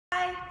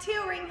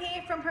Teal Ring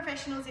here from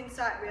Professionals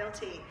Insight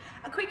Realty.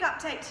 A quick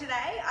update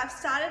today. I've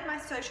started my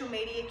social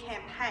media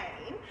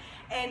campaign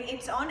and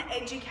it's on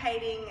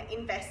educating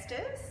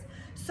investors.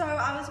 So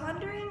I was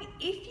wondering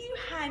if you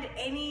had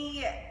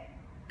any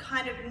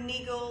kind of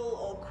niggle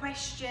or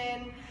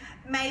question,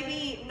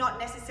 maybe not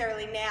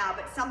necessarily now,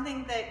 but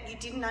something that you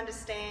didn't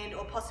understand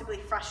or possibly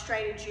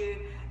frustrated you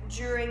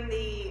during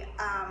the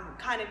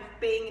kind of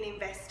being an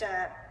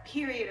investor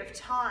period of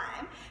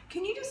time.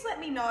 Can you just let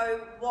me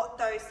know what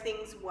those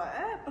things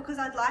were? Because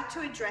I'd like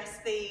to address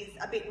these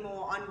a bit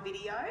more on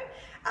video.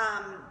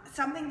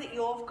 Something that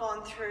you've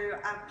gone through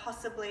and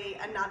possibly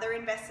another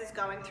investor's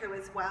going through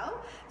as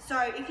well. So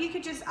if you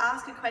could just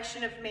ask a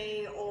question of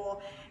me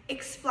or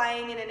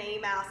explain in an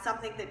email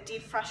something that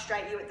did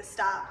frustrate you at the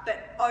start,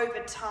 but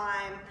over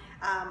time,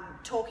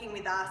 talking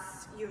with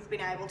us, you've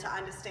been able to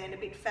understand a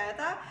bit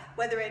further,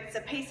 whether it's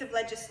a piece of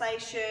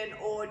legislation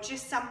or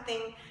just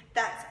something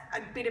that's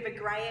a bit of a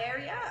grey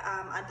area.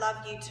 I'd love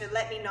you to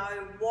let me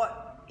know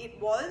what it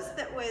was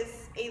that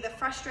was either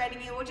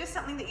frustrating you or just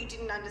something that you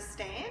didn't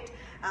understand,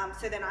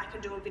 so then I can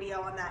do a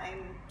video on that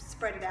and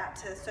spread it out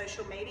to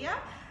social media.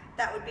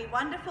 That would be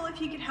wonderful if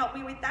you could help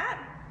me with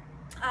that.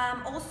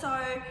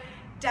 Also,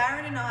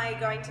 Darren and I are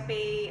going to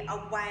be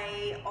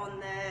away on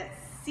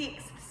the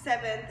 6th,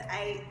 7th,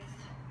 8th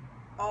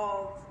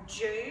of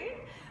June.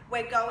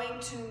 We're going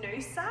to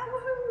Noosa,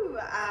 woohoo,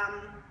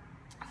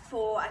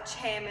 for a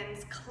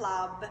chairman's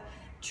club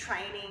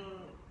training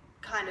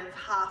kind of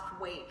half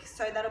week.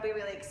 So that'll be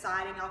really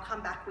exciting. I'll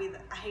come back with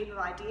a heap of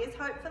ideas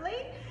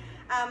hopefully.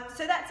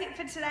 So that's it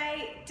for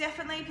today.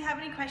 Definitely if you have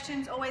any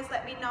questions, always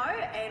let me know,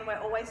 and we're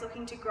always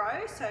looking to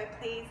grow. So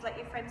please let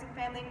your friends and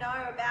family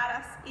know about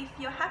us if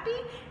you're happy,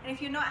 and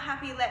if you're not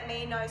happy, let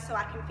me know so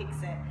I can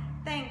fix it.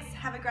 Thanks,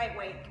 have a great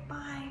week.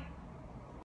 Bye.